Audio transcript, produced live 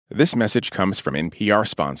This message comes from NPR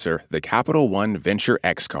sponsor, the Capital One Venture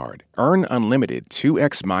X Card. Earn unlimited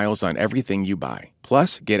 2x miles on everything you buy.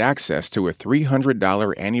 Plus, get access to a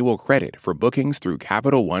 $300 annual credit for bookings through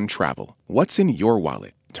Capital One Travel. What's in your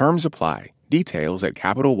wallet? Terms apply. Details at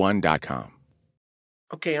CapitalOne.com.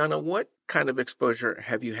 Okay, Anna, what kind of exposure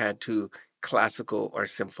have you had to classical or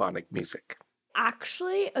symphonic music?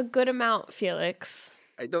 Actually, a good amount, Felix.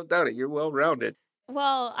 I don't doubt it. You're well-rounded.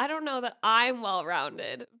 Well, I don't know that I'm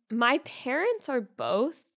well-rounded. My parents are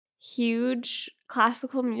both huge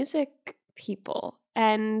classical music people.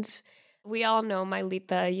 And we all know my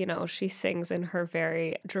Lita, she sings in her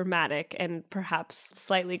very dramatic and perhaps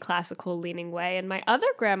slightly classical-leaning way. And my other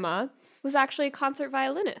grandma was actually a concert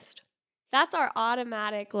violinist. That's our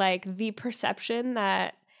automatic, the perception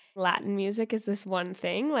that Latin music is this one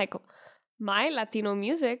thing. My Latino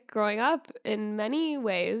music growing up in many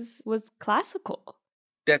ways was classical.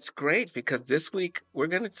 That's great, because this week we're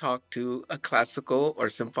going to talk to a classical or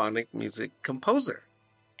symphonic music composer.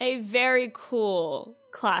 A very cool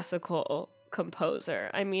classical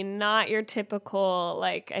composer. I mean, not your typical,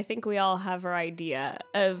 I think we all have our idea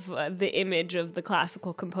of the image of the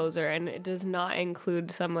classical composer, and it does not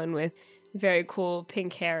include someone with very cool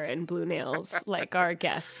pink hair and blue nails like our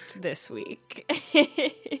guest this week.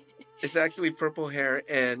 It's actually purple hair,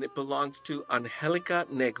 and it belongs to Angélica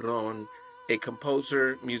Negrón, a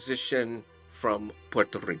composer, musician from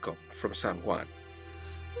Puerto Rico, from San Juan.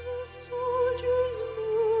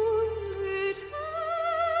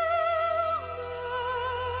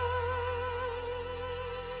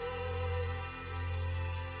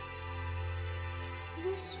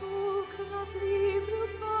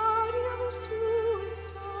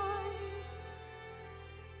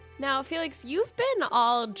 Now, Felix, you've been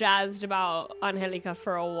all jazzed about Angélica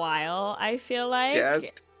for a while, I feel like.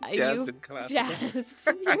 Jazzed and classical. Jazzed.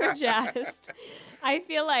 You're jazzed. I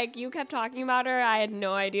feel like you kept talking about her. I had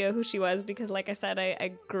no idea who she was because, like I said,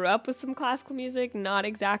 I grew up with some classical music, not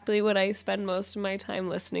exactly what I spend most of my time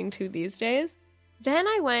listening to these days. Then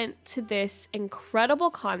I went to this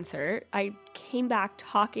incredible concert. I came back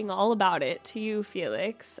talking all about it to you,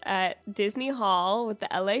 Felix, at Disney Hall with the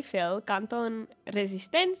LA Phil, Canto en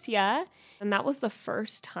Resistencia. And that was the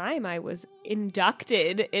first time I was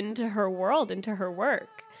inducted into her world, into her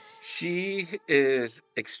work. She is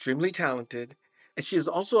extremely talented. And she is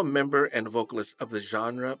also a member and vocalist of the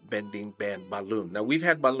genre-bending band Balloon. Now, we've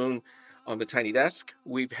had Balloon on the Tiny Desk.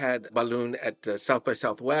 We've had Balloon at South by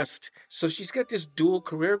Southwest. So she's got this dual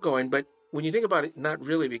career going. But when you think about it, not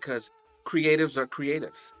really, because creatives are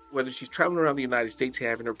creatives. Whether she's traveling around the United States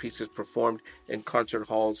having her pieces performed in concert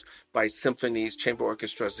halls by symphonies, chamber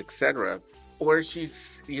orchestras, etc., or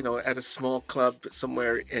she's, at a small club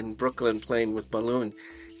somewhere in Brooklyn playing with Balloon,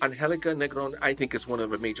 Angélica Negrón, I think, is one of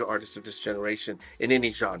the major artists of this generation in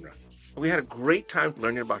any genre. We had a great time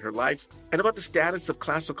learning about her life and about the status of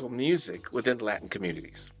classical music within Latin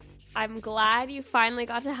communities. I'm glad you finally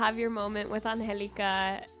got to have your moment with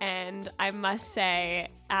Angélica, and I must say,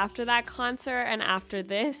 after that concert and after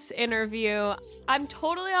this interview, I'm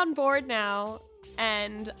totally on board now,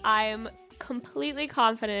 and I'm completely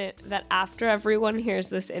confident that after everyone hears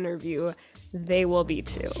this interview, they will be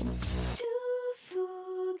too.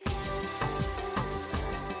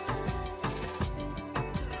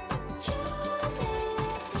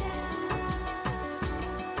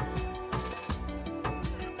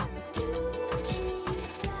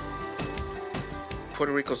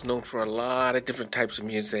 Puerto Rico's known for a lot of different types of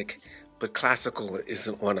music, but classical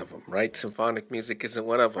isn't one of them, right? Symphonic music isn't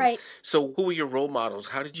one of them. Right. So who were your role models?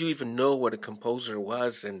 How did you even know what a composer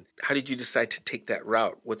was? And how did you decide to take that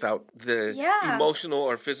route without the emotional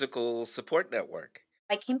or physical support network?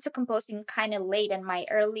 I came to composing kind of late in my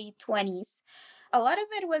early 20s. A lot of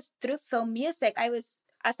it was through film music.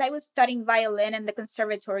 As I was studying violin in the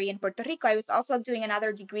conservatory in Puerto Rico, I was also doing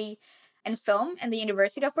another degree in film in the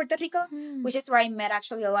University of Puerto Rico, which is where I met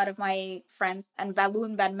actually a lot of my friends and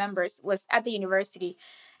Balloon band members was at the university.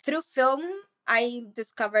 Through film, I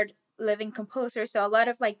discovered living composers. So a lot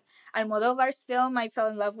of Almodóvar's film, I fell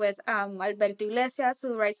in love with Alberto Iglesias,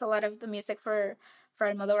 who writes a lot of the music for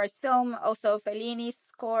Almodóvar's film. Also Fellini's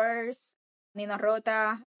scores, Nino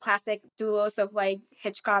Rota, classic duos of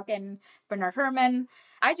Hitchcock and Bernard Herrmann.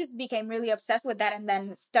 I just became really obsessed with that and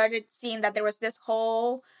then started seeing that there was this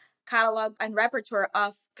whole catalog and repertoire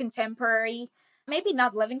of contemporary, maybe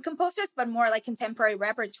not living composers, but more like contemporary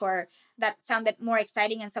repertoire that sounded more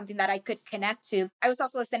exciting and something that I could connect to. I was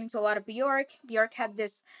also listening to a lot of Bjork. Bjork had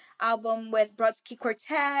this album with Brodsky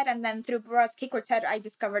Quartet, and then through Brodsky Quartet, I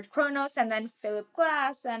discovered Kronos, and then Philip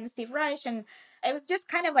Glass and Steve Reich, and it was just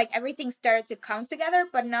kind of like everything started to come together,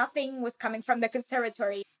 but nothing was coming from the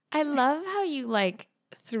conservatory. I love how you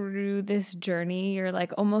through this journey, you're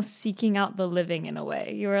almost seeking out the living in a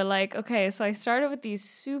way. You were like, okay, so I started with these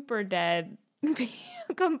super dead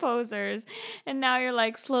composers, and now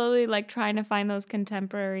you're slowly trying to find those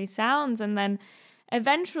contemporary sounds. And then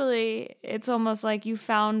eventually it's almost like you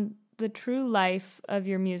found the true life of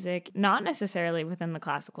your music, not necessarily within the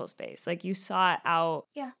classical space. You sought out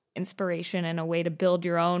inspiration and a way to build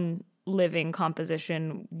your own living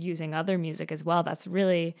composition using other music as well. That's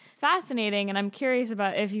really fascinating. And I'm curious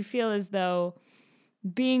about if you feel as though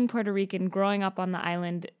being Puerto Rican, growing up on the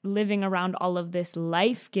island, living around all of this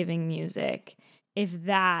life-giving music, if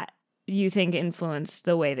that you think influenced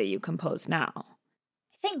the way that you compose now.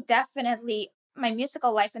 I think definitely my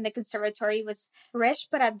musical life in the conservatory was rich,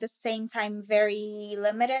 but at the same time very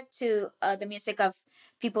limited to the music of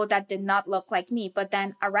people that did not look like me. But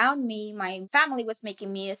then around me, my family was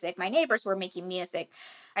making music. My neighbors were making music.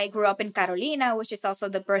 I grew up in Carolina, which is also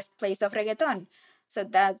the birthplace of reggaeton. So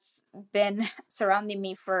that's been surrounding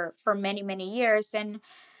me for many, many years. And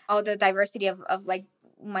all the diversity of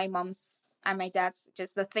my mom's and my dad's,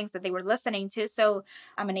 just the things that they were listening to. So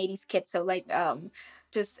I'm an 80s kid. So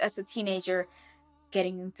just as a teenager,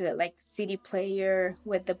 getting into CD player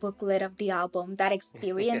with the booklet of the album, that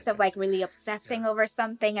experience of really obsessing over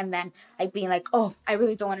something, and then being oh, I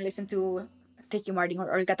really don't want to listen to Ricky Martin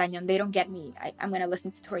or Olga Tañón. They don't get me. I'm going to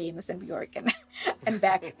listen to Tori Amos and Bjork and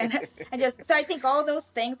Beck. And just, so I think all those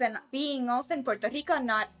things, and being also in Puerto Rico,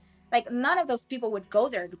 not none of those people would go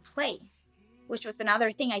there to play, which was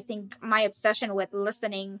another thing. I think my obsession with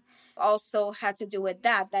listening also had to do with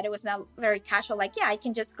that it was not very casual. I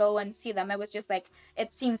can just go and see them. It was just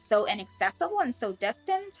it seems so inaccessible and so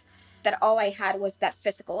distant that all I had was that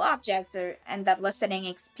physical object and that listening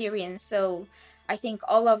experience. So I think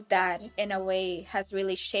all of that in a way has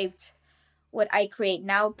really shaped what I create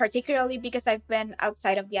now, particularly because I've been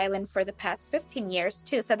outside of the island for the past 15 years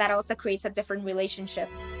too. So that also creates a different relationship.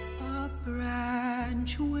 A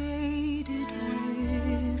branch weighted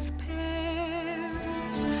with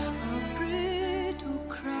pears, a brittle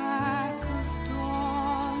crack of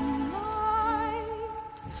dawn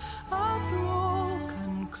light, a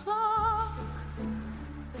broken clock,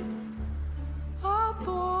 a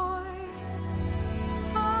boy,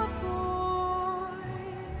 a boy,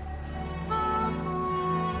 a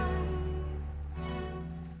boy,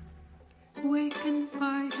 wakened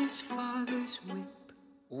by his father's whip.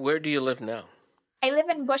 Where do you live now? I live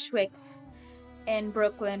in Bushwick in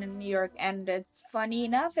Brooklyn in New York, and it's funny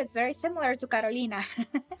enough, it's very similar to Carolina.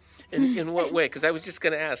 In what way? Because I was just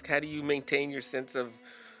going to ask, how do you maintain your sense of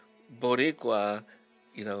Boricua,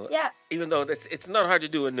 even though it's not hard to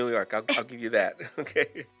do in New York, I'll give you that.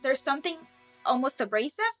 Okay. There's something almost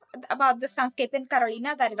abrasive about the soundscape in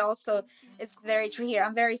Carolina that it also is very true here.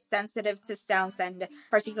 I'm very sensitive to sounds, and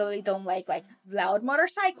particularly don't like loud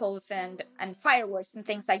motorcycles and fireworks and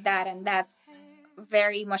things like that. And that's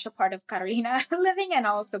very much a part of Carolina living and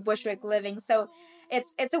also Bushwick living. So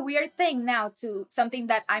it's a weird thing now, to something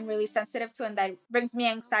that I'm really sensitive to and that brings me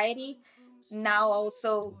anxiety now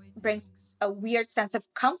also brings a weird sense of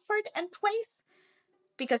comfort and place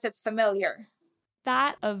because it's familiar.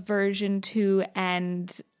 That aversion to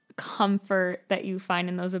and comfort that you find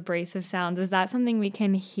in those abrasive sounds, is that something we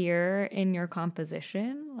can hear in your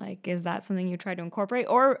composition? Is that something you try to incorporate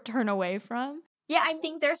or turn away from? Yeah, I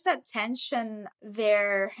think there's a tension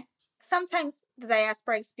there. Sometimes the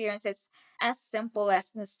diaspora experience is as simple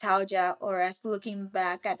as nostalgia or as looking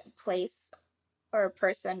back at a place or a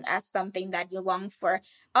person as something that you long for.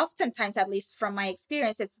 Oftentimes, at least from my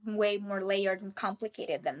experience, it's way more layered and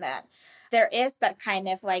complicated than that. There is that kind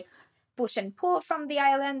of push and pull from the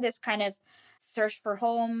island, this kind of search for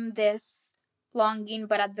home, this longing,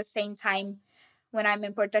 but at the same time, when I'm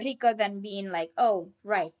in Puerto Rico, then being oh,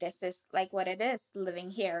 right, this is what it is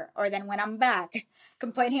living here. Or then when I'm back,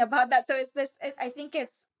 complaining about that. So it's this, I think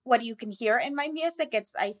it's what you can hear in my music.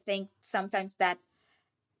 It's, I think, sometimes that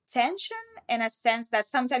tension in a sense that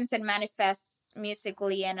sometimes it manifests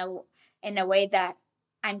musically in a way that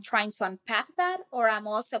I'm trying to unpack that, or I'm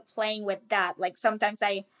also playing with that. Sometimes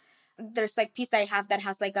there's piece I have that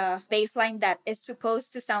has a bass line that is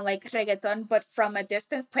supposed to sound like reggaeton, but from a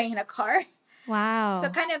distance playing in a car. Wow. So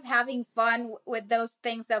kind of having fun with those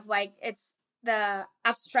things of it's the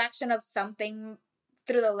abstraction of something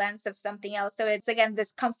through the lens of something else. So it's, again,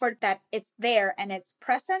 this comfort that it's there and it's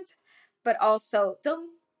present, but also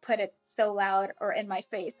don't put it so loud or in my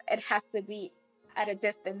face. It has to be at a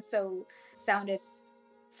distance. So sound is,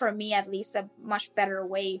 for me at least, a much better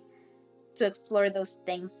way to explore those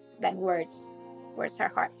things than words. Words are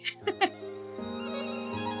hard.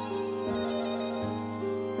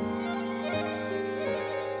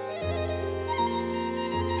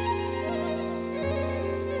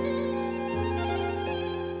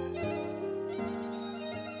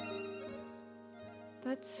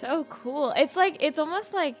 So cool. It's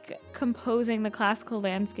almost like composing the classical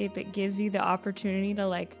landscape. It gives you the opportunity to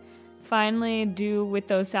like finally do with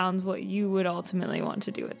those sounds what you would ultimately want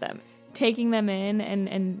to do with them. Taking them in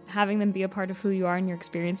and having them be a part of who you are and your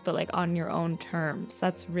experience, but like on your own terms.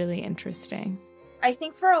 That's really interesting. I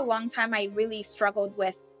think for a long time, I really struggled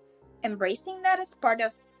with embracing that as part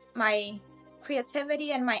of my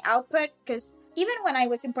creativity and my output. Because even when I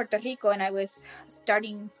was in Puerto Rico and I was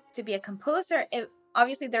starting to be a composer,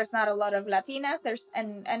 obviously there's not a lot of Latinas,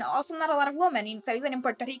 and also not a lot of women. And so even in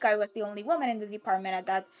Puerto Rico, I was the only woman in the department at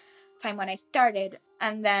that time when I started.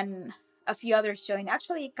 And then a few others joined.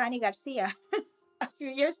 Actually, Cani Garcia, a few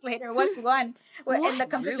years later, was one in the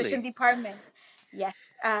composition department. Yes.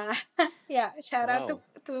 Yeah. Shout out to.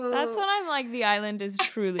 That's when I'm like, the island is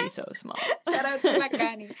truly so small. Shout out to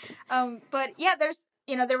Macani. But yeah,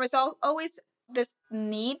 there was always this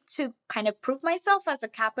need to kind of prove myself as a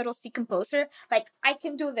capital C composer. Like, I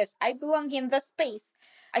can do this. I belong in this space.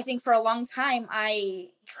 I think for a long time,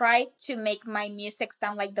 I tried to make my music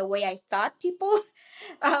sound like the way I thought people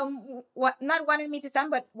not wanted me to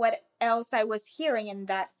sound, but what else I was hearing in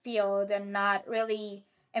that field, and not really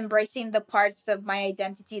embracing the parts of my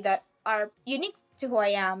identity that are unique to who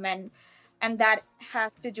I am. And that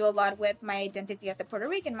has to do a lot with my identity as a Puerto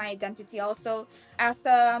Rican, my identity also as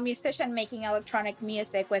a musician making electronic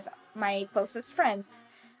music with my closest friends,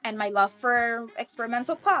 and my love for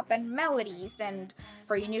experimental pop and melodies and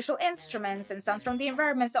for unusual instruments and sounds from the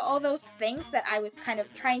environment. So all those things that I was kind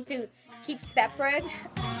of trying to keep separate.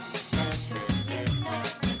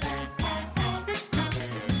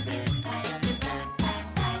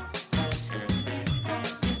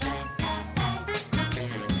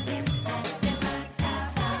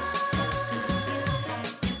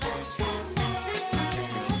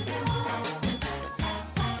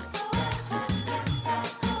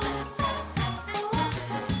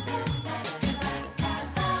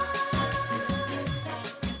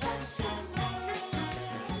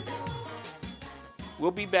 We'll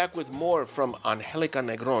be back with more from Angélica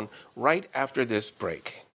Negrón right after this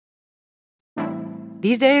break.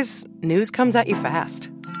 These days, news comes at you fast.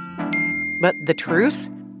 But the truth?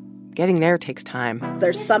 Getting there takes time.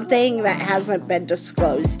 There's something that hasn't been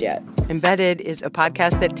disclosed yet. Embedded is a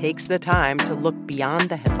podcast that takes the time to look beyond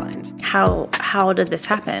the headlines. How did this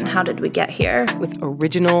happen? How did we get here? With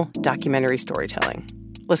original documentary storytelling.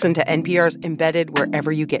 Listen to NPR's Embedded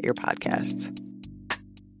wherever you get your podcasts.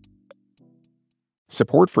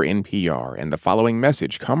 Support for NPR and the following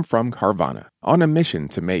message come from Carvana, on a mission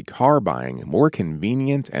to make car buying more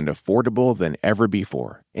convenient and affordable than ever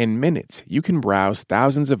before. In minutes, you can browse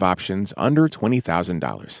thousands of options under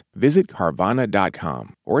 $20,000. Visit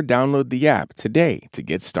Carvana.com or download the app today to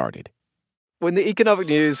get started. When the economic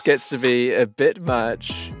news gets to be a bit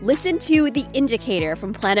much, listen to The Indicator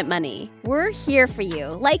from Planet Money. We're here for you,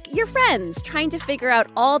 like your friends, trying to figure out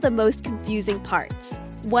all the most confusing parts.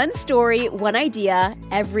 One story, one idea,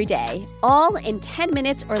 every day, all in 10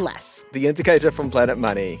 minutes or less. The Indicator from Planet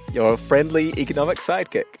Money, your friendly economic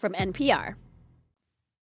sidekick. From NPR.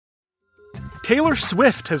 Taylor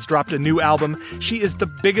Swift has dropped a new album. She is the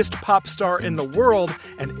biggest pop star in the world,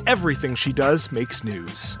 and everything she does makes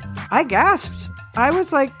news. I gasped. I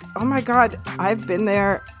was like, oh my God, I've been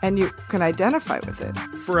there, and you can identify with it.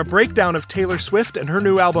 For a breakdown of Taylor Swift and her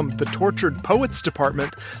new album, The Tortured Poets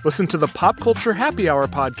Department, listen to the Pop Culture Happy Hour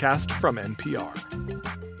podcast from NPR.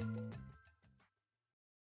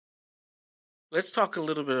 Let's talk a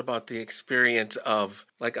little bit about the experience of,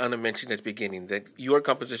 like Ana mentioned at the beginning, that your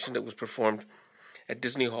composition that was performed at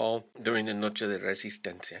Disney Hall during the Noche de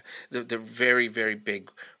Resistencia, the very, very big,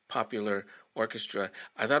 popular orchestra.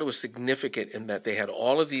 I thought it was significant in that they had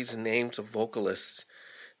all of these names of vocalists,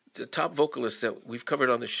 the top vocalists that we've covered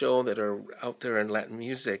on the show that are out there in Latin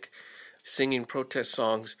music, singing protest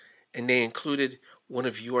songs, and they included one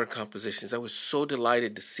of your compositions. I was so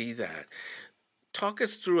delighted to see that. Talk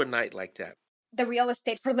us through a night like that. The real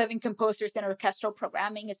estate for living composers and orchestral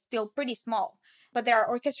programming is still pretty small. But there are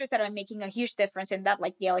orchestras that are making a huge difference in that,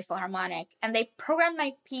 like the LA Philharmonic. And they programmed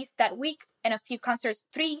my piece that week in a few concerts,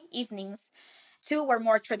 3 evenings. 2 were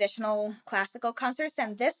more traditional classical concerts.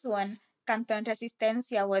 And this one, Canto en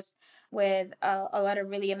Resistencia, was with a lot of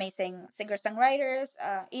really amazing singer-songwriters.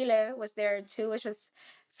 Ile was there too, which was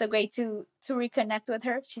so great to reconnect with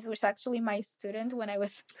her. She was actually my student when I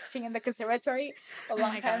was teaching in the conservatory a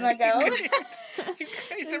long time ago.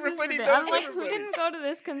 Everybody knows. I'm like, who didn't go to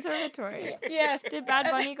this conservatory? Yes. Did Bad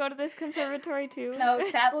Bunny go to this conservatory too? No,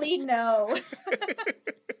 sadly, no.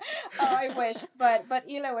 Oh, I wish. But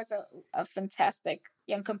Ile was a fantastic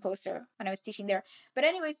young composer when I was teaching there. But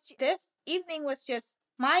anyways, this evening was just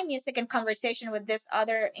my music in conversation with this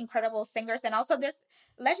other incredible singers and also this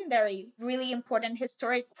legendary, really important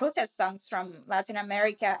historic protest songs from Latin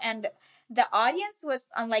America. And the audience was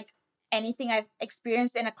unlike anything I've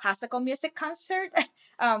experienced in a classical music concert,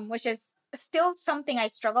 which is still something I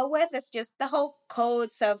struggle with. It's just the whole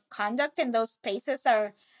codes of conduct in those spaces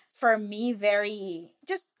are, for me, very,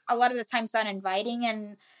 just a lot of the times uninviting.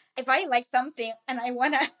 And if I like something and I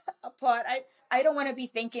want to applaud, I don't want to be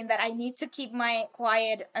thinking that I need to keep my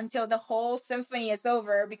quiet until the whole symphony is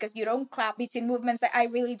over because you don't clap between movements. I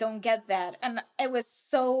really don't get that. And it was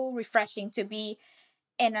so refreshing to be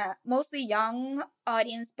in a mostly young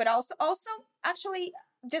audience, but also actually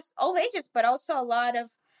just all ages, but also a lot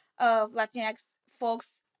of Latinx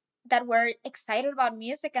folks that were excited about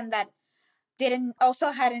music and that didn't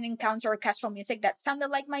also had an encounter orchestral music that sounded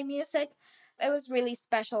like my music. It was really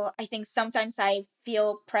special. I think sometimes I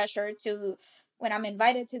feel pressure to, when I'm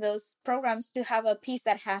invited to those programs, to have a piece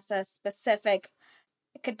that has a specific,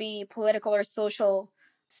 it could be political or social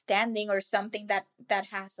standing or something that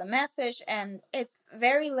has a message. And it's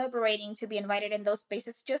very liberating to be invited in those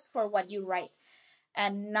spaces just for what you write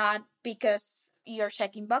and not because you're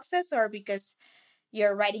checking boxes or because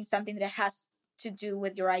you're writing something that has to do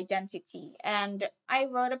with your identity. And I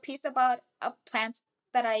wrote a piece about a plant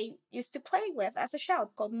that I used to play with as a child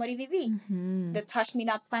called Morivivi, the touch me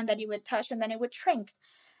not plant that you would touch and then it would shrink.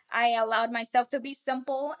 I allowed myself to be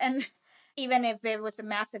simple, and even if it was a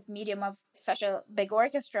massive medium of such a big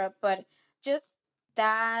orchestra, but just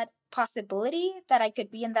that possibility that I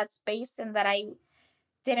could be in that space and that I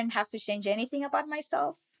didn't have to change anything about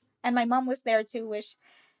myself. And my mom was there too, which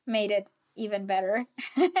made it even better.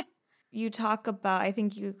 You talk about, I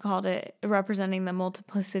think you called it representing the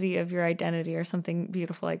multiplicity of your identity or something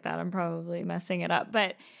beautiful like that. I'm probably messing it up.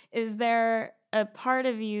 But is there a part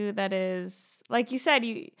of you that is, like you said,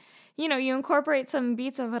 you incorporate some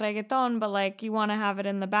beats of reggaeton, but like you want to have it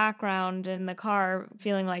in the background in the car,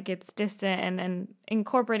 feeling like it's distant and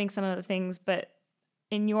incorporating some of the things, but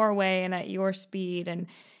in your way and at your speed. And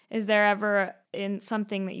is there ever in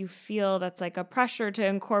something that you feel that's like a pressure to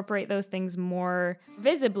incorporate those things more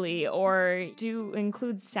visibly, or do you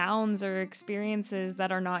include sounds or experiences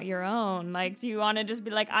that are not your own? Like, do you want to just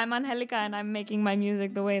be like, I'm Angélica and I'm making my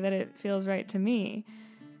music the way that it feels right to me?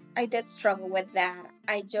 I did struggle with that.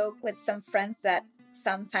 I joke with some friends that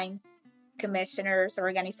sometimes commissioners or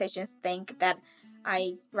organizations think that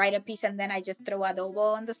I write a piece and then I just throw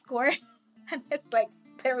adobo on the score. And it's like,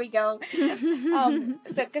 there we go.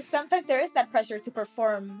 Because sometimes there is that pressure to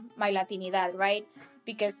perform my Latinidad, right?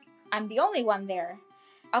 Because I'm the only one there,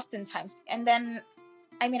 oftentimes. And then,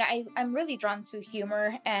 I mean, I'm really drawn to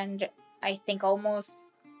humor, and I think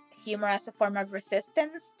almost humor as a form of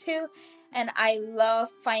resistance too. And I love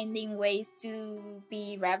finding ways to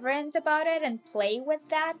be reverent about it and play with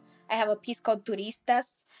that. I have a piece called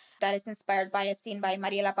Turistas that is inspired by a scene by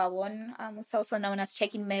Mariela Pavon, who's also known as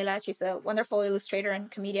Chekin Mela. She's a wonderful illustrator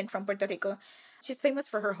and comedian from Puerto Rico. She's famous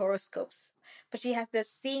for her horoscopes. But she has this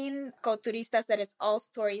scene called Turistas that is all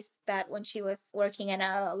stories that when she was working in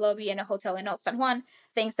a lobby in a hotel in El San Juan,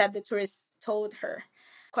 things that the tourists told her.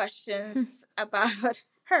 Questions about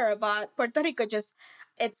her, about Puerto Rico. Just,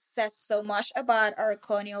 it says so much about our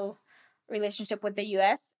colonial relationship with the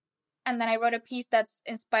U.S. And then I wrote a piece that's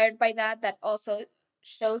inspired by that also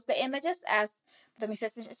shows the images as the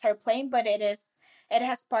musicians are playing, but it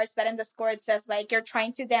has parts that in the score it says like you're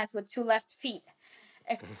trying to dance with two left feet.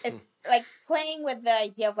 It's like playing with the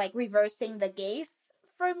idea of like reversing the gaze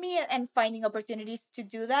for me, and finding opportunities to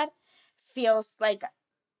do that feels like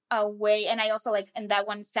a way. And I also like in that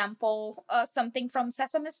one sample something from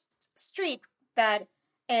Sesame Street, that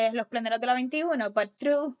Los Pioneros de la 21, but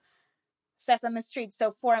through Sesame Street,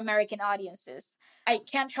 so for American audiences. I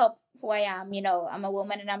can't help who I am, I'm a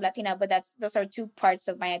woman and I'm Latina, but those are two parts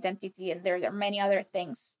of my identity, and there are many other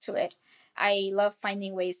things to it. I love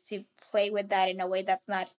finding ways to play with that in a way that's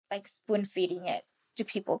not like spoon feeding it to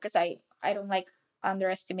people, because I don't like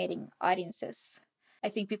underestimating audiences. I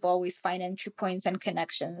think people always find entry points and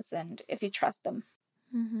connections, and if you trust them.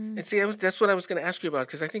 Mm-hmm. And see, that's what I was going to ask you about,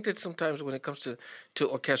 because I think that sometimes when it comes to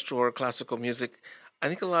orchestral or classical music, I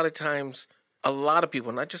think a lot of times, a lot of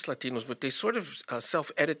people, not just Latinos, but they sort of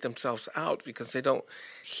self-edit themselves out because they don't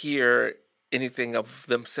hear anything of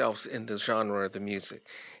themselves in the genre of the music.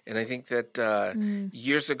 And I think that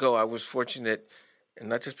years ago I was fortunate, and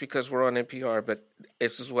not just because we're on NPR, but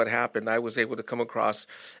this is what happened. I was able to come across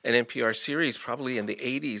an NPR series probably in the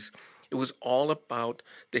 80s. It was all about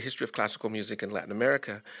the history of classical music in Latin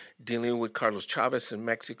America, dealing with Carlos Chavez in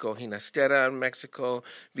Mexico, Ginastera in Mexico,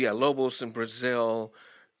 Villalobos in Brazil,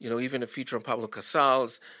 even a feature on Pablo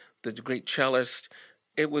Casals, the great cellist,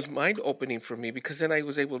 it was mind-opening for me, because then I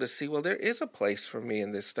was able to see, well, there is a place for me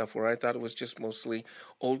in this stuff, where I thought it was just mostly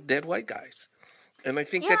old dead white guys. And I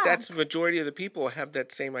think that that's the majority of the people have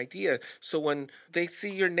that same idea. So when they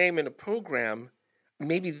see your name in a program,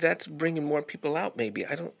 maybe that's bringing more people out, maybe.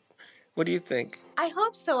 What do you think? I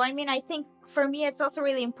hope so. I mean, I think for me, it's also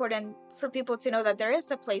really important for people to know that there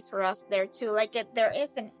is a place for us there too. Like, there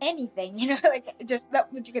isn't anything, like just that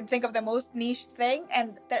you can think of the most niche thing,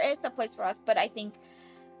 and there is a place for us. But I think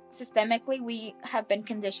systemically, we have been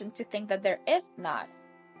conditioned to think that there is not,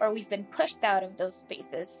 or we've been pushed out of those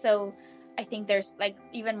spaces. So I think there's like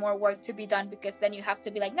even more work to be done, because then you have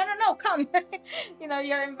to be like, no, come,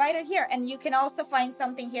 you're invited here. And you can also find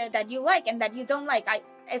something here that you like and that you don't like.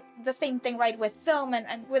 It's the same thing, right, with film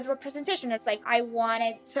and with representation. It's like, I want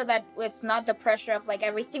it so that it's not the pressure of like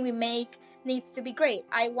everything we make needs to be great.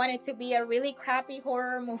 I want it to be a really crappy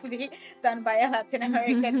horror movie done by a Latin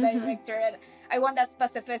American director. And I want that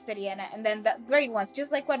specificity and then the great ones,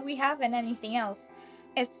 just like what we have in anything else.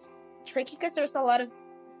 It's tricky because there's a lot of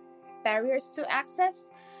barriers to access,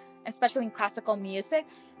 especially in classical music,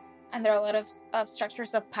 and there are a lot of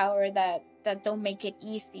structures of power that don't make it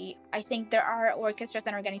easy. I think there are orchestras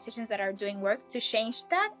and organizations that are doing work to change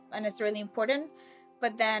that, and it's really important.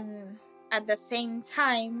 But then at the same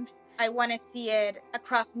time, I want to see it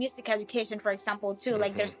across music education, for example, too.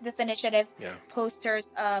 Like, there's this initiative,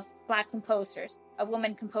 posters of Black composers, of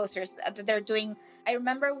women composers that they're doing. I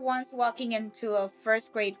remember once walking into a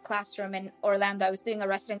first grade classroom in Orlando. I was doing a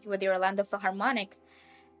residency with the Orlando Philharmonic,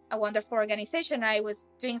 a wonderful organization. I was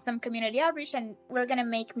doing some community outreach, and we're going to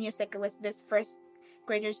make music with this first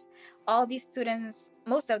graders. All these students,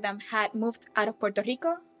 most of them had moved out of Puerto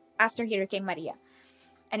Rico after Hurricane Maria.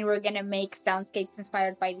 And we were going to make soundscapes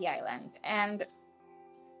inspired by the island. And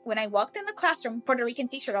when I walked in the classroom, Puerto Rican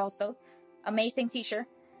teacher also, amazing teacher,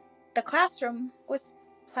 the classroom was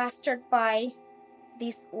plastered by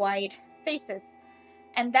these white faces.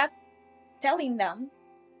 And that's telling them,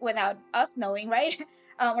 without us knowing, right?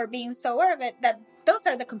 Or being so aware of it, that those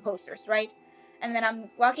are the composers, right? And then I'm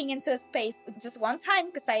walking into a space just one time,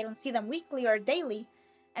 because I don't see them weekly or daily.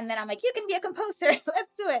 And then I'm like, you can be a composer.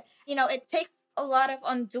 Let's do it. It takes a lot of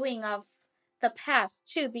undoing of the past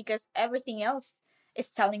too, because everything else is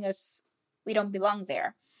telling us we don't belong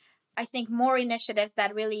there. I think more initiatives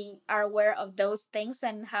that really are aware of those things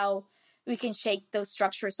and how we can shake those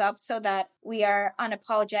structures up so that we are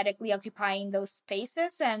unapologetically occupying those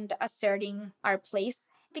spaces and asserting our place.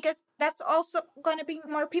 Because that's also going to bring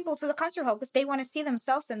more people to the concert hall, because they want to see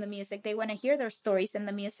themselves in the music. They want to hear their stories in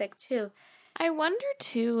the music too. I wonder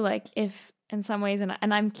too, like, if in some ways, and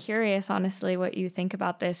I'm curious, honestly, what you think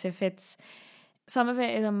about this, if it's, some of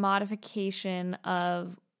it is a modification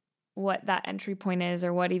of what that entry point is,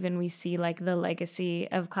 or what even we see like the legacy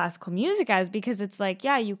of classical music as, because it's like,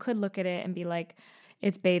 yeah, you could look at it and be like,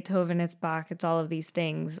 it's Beethoven, it's Bach, it's all of these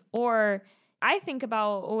things. Or I think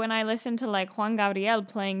about when I listen to like Juan Gabriel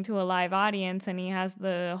playing to a live audience, and he has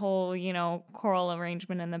the whole, choral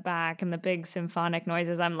arrangement in the back and the big symphonic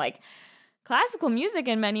noises. I'm like, classical music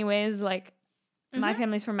in many ways, like, my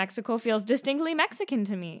family's from Mexico, feels distinctly Mexican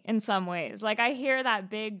to me in some ways. Like, I hear that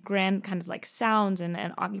big, grand kind of like sounds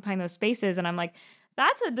and occupying those spaces, and I'm like,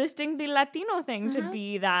 that's a distinctly Latino thing to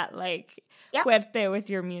be that like fuerte with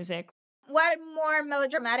your music. What more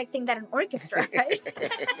melodramatic thing than an orchestra, right?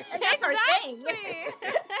 That's our thing.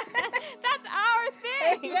 That's our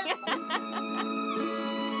thing.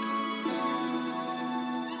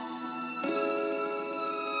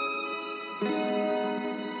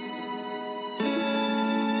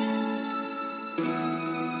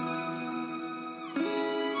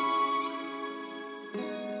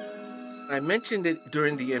 I mentioned it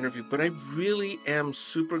during the interview, but I really am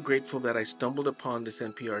super grateful that I stumbled upon this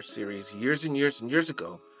NPR series years and years and years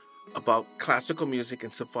ago about classical music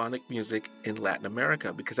and symphonic music in Latin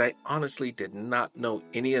America, because I honestly did not know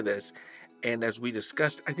any of this. And as we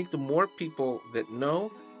discussed, I think the more people that know,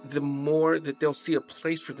 the more that they'll see a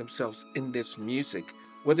place for themselves in this music,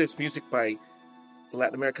 whether it's music by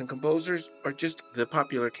Latin American composers or just the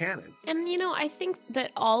popular canon. And, I think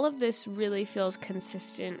that all of this really feels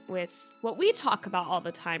consistent with what we talk about all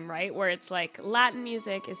the time, right? Where it's like Latin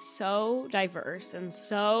music is so diverse and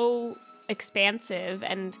so expansive,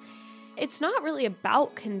 and it's not really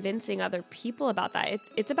about convincing other people about that.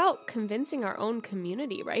 It's about convincing our own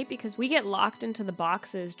community, right? Because we get locked into the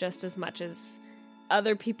boxes just as much as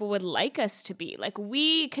other people would like us to be. Like,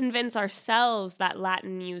 we convince ourselves that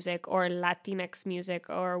Latin music or Latinx music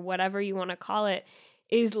or whatever you want to call it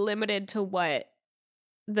is limited to what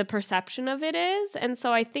the perception of it is. And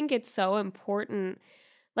so I think it's so important.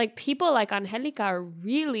 Like, people like Angélica are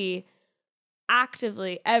really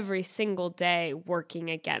actively every single day working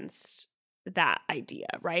against that idea,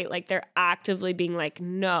 right? Like they're actively being like,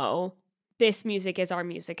 no, this music is our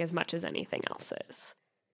music as much as anything else is.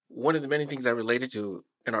 One of the many things I related to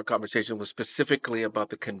in our conversation was specifically about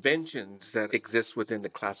the conventions that exist within the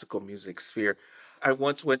classical music sphere. I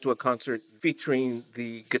once went to a concert featuring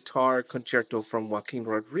the guitar concerto from Joaquin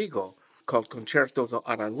Rodrigo called Concerto de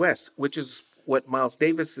Aranjuez, which is what Miles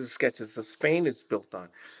Davis's Sketches of Spain is built on.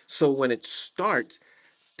 So when it starts,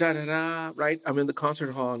 da-da-da, right? I'm in the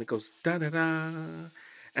concert hall and it goes da-da-da.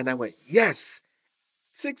 And I went, yes!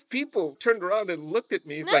 6 people turned around and looked at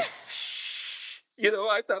me like, shh.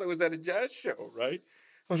 I thought it was at a jazz show, right?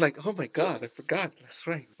 I was like, oh my God, I forgot. That's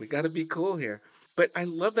right. We got to be cool here. But I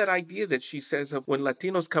love that idea that she says of when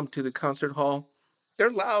Latinos come to the concert hall,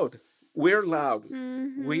 they're loud. We're loud.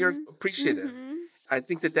 Mm-hmm. We are appreciative. Mm-hmm. I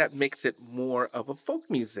think that makes it more of a folk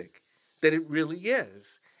music, that it really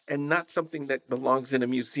is, and not something that belongs in a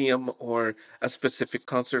museum or a specific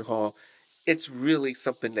concert hall. It's really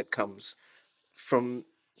something that comes from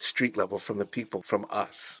street level, from the people, from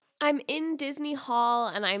us. I'm in Disney Hall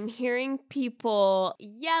and I'm hearing people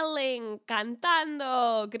yelling,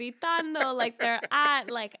 cantando, gritando, like they're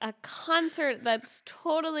at like a concert that's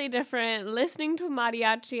totally different, listening to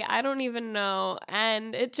mariachi, I don't even know.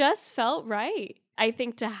 And it just felt right. I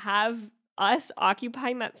think to have us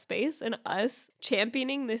occupying that space and us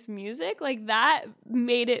championing this music, like that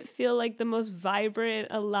made it feel like the most vibrant,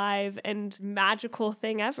 alive, and magical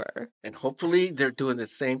thing ever. And hopefully they're doing the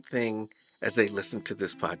same thing as they listen to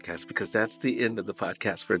this podcast, because that's the end of the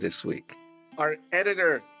podcast for this week. Our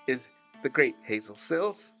editor is the great Hazel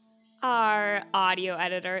Sills. Our audio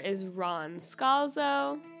editor is Ron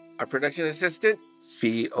Scalzo. Our production assistant,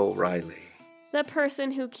 Fee O'Reilly. The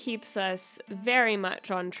person who keeps us very much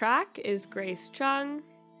on track is Grace Chung.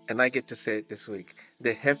 And I get to say it this week.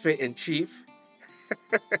 The Jefe-in-Chief,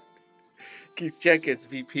 Keith Jenkins,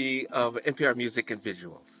 VP of NPR Music and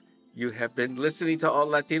Visuals. You have been listening to All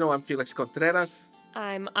Latino. I'm Felix Contreras.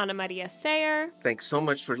 I'm Ana Maria Sayer. Thanks so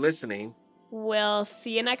much for listening. We'll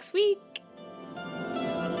see you next week.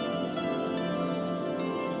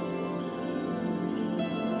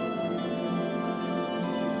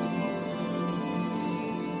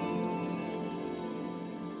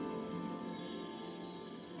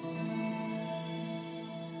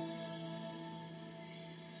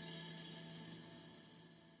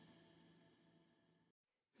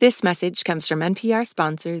 This message comes from NPR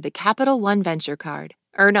sponsor, the Capital One Venture Card.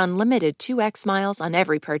 Earn unlimited 2x miles on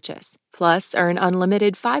every purchase. Plus, earn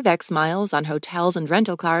unlimited 5x miles on hotels and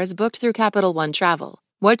rental cars booked through Capital One Travel.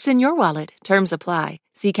 What's in your wallet? Terms apply.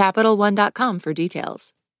 See CapitalOne.com for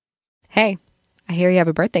details. Hey, I hear you have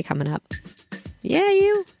a birthday coming up. Yeah,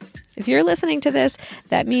 you. If you're listening to this,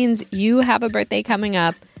 that means you have a birthday coming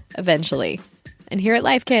up eventually. And here at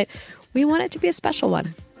Life Kit, we want it to be a special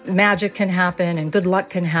one. Magic can happen and good luck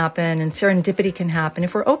can happen and serendipity can happen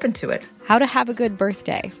if we're open to it. How to have a good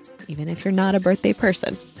birthday, even if you're not a birthday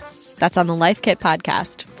person. That's on the Life Kit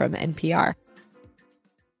podcast from NPR.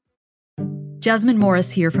 Jasmine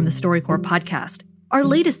Morris here from the StoryCorps podcast. Our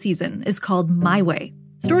latest season is called My Way.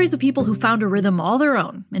 Stories of people who found a rhythm all their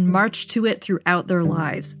own and marched to it throughout their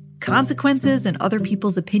lives. Consequences and other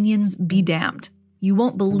people's opinions be damned. You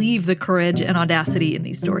won't believe the courage and audacity in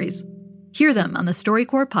these stories. Hear them on the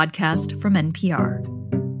StoryCorps podcast from NPR.